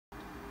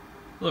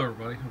Hello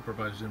everybody, hope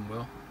everybody's doing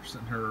well. We're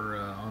sitting here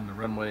on the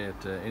runway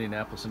at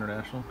Indianapolis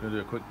International. Going to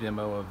do a quick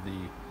demo of the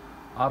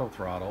auto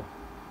throttle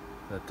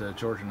that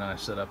Jorg and I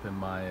set up in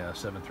my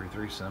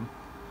 733 Sim.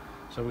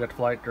 So we got the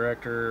flight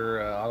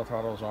director, auto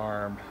throttle's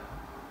armed,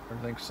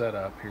 everything's set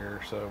up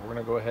here. So we're going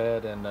to go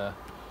ahead and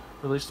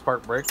release the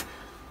park brake,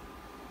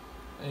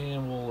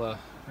 and we'll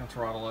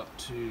throttle up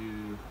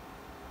to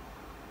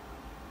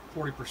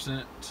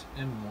 40%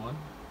 M1. Make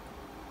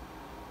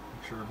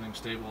sure everything's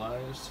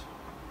stabilized.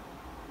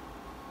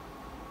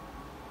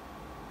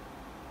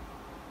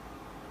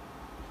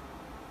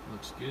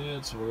 Looks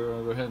good, so we're going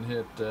to go ahead and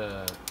hit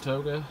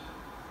toga,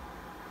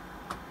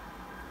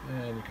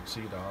 and you can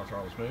see the auto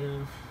throttles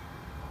move,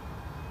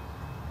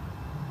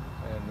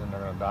 and then they're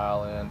going to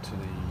dial in to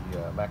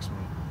the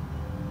maximum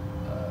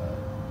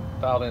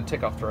dialed in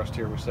takeoff thrust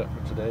here we set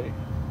for today.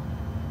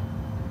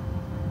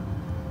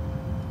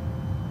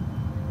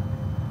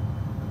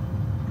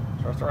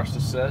 So our thrust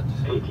is set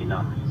 80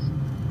 knots.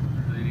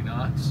 80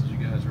 knots, as you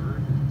guys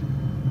heard.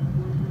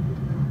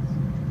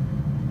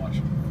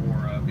 Watching for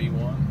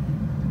V1.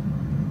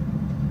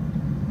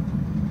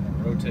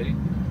 Rotate. There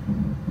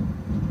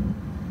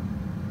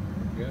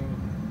we go.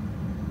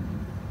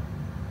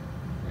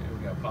 Okay,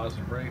 we got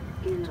positive brake.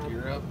 Let's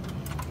gear up.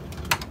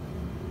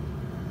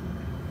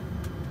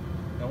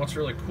 Now what's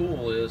really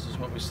cool is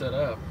what we set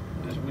up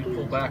is we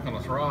pull back on the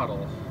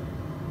throttle.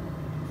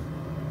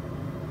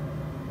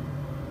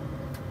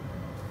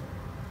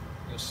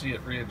 You'll see it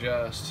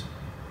readjust.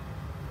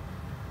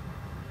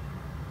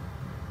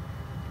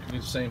 You can do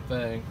the same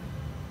thing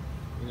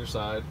either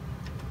side,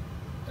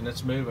 and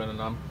it's moving, and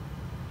I'm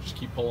just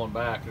keep pulling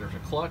back. There's a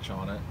clutch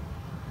on it,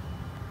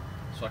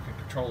 so I can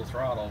control the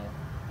throttle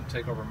and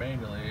take over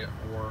manually,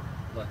 or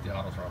let the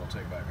auto throttle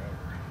take back over.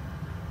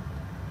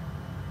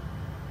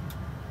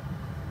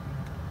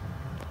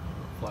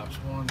 Flaps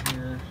 1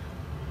 here,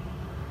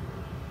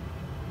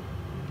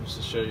 just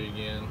to show you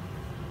again.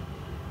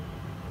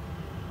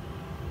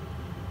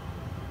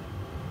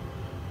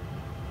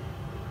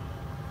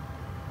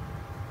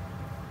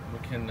 We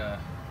can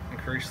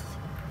increase the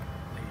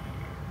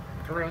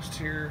thrust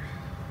here.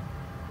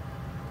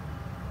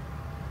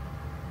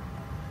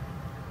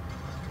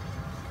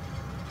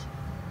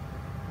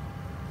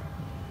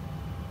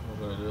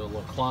 We're going to do a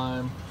little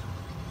climb.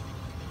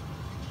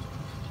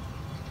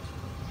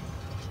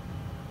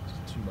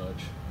 It's too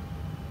much.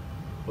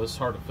 Well, it's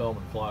hard to film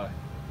and fly,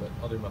 but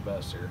I'll do my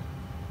best here.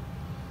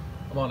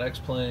 I'm on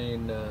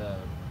X-Plane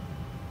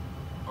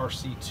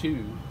RC2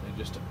 they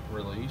just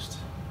released.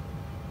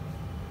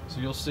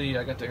 So you'll see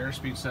I got the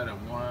airspeed set at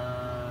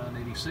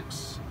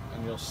 186,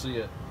 and you'll see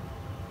it.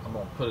 I'm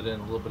going to put it in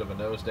a little bit of a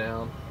nose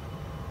down.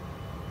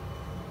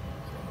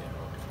 And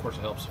of course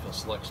it helps if I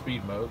select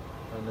speed mode.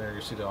 And there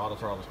you see the auto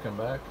throttles come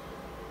back.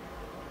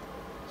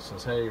 It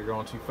says, hey, you're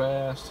going too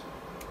fast.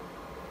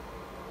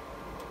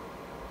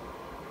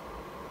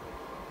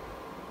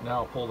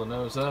 Now I'll pull the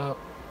nose up.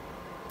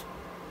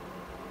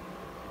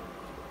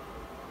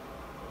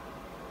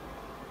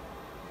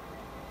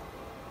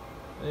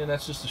 And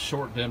that's just a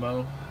short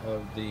demo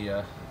of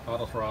the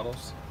auto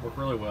throttles. Work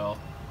really well.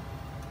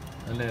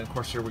 And then of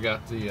course here we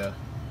got the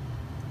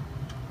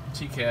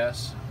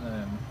TCAS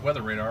and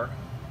weather radar.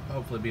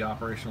 Hopefully be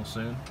operational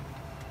soon.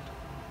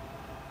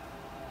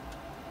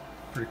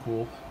 Pretty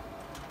cool.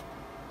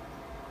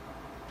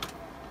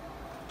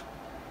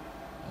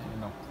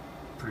 And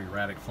pretty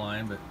erratic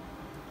flying, but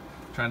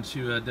trying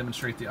to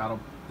demonstrate the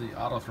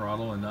auto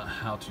throttle and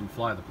how to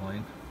fly the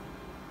plane.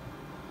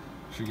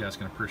 I'm sure you guys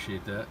can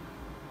appreciate that.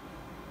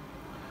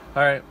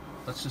 Alright,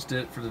 that's just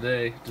it for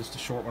today. Just a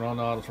short one on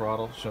the auto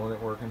throttle, showing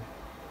it working.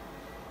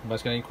 If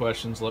anybody's got any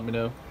questions, let me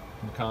know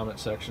in the comment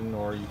section,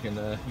 or you can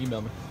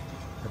email me.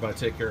 Everybody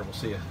take care. We'll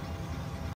see you.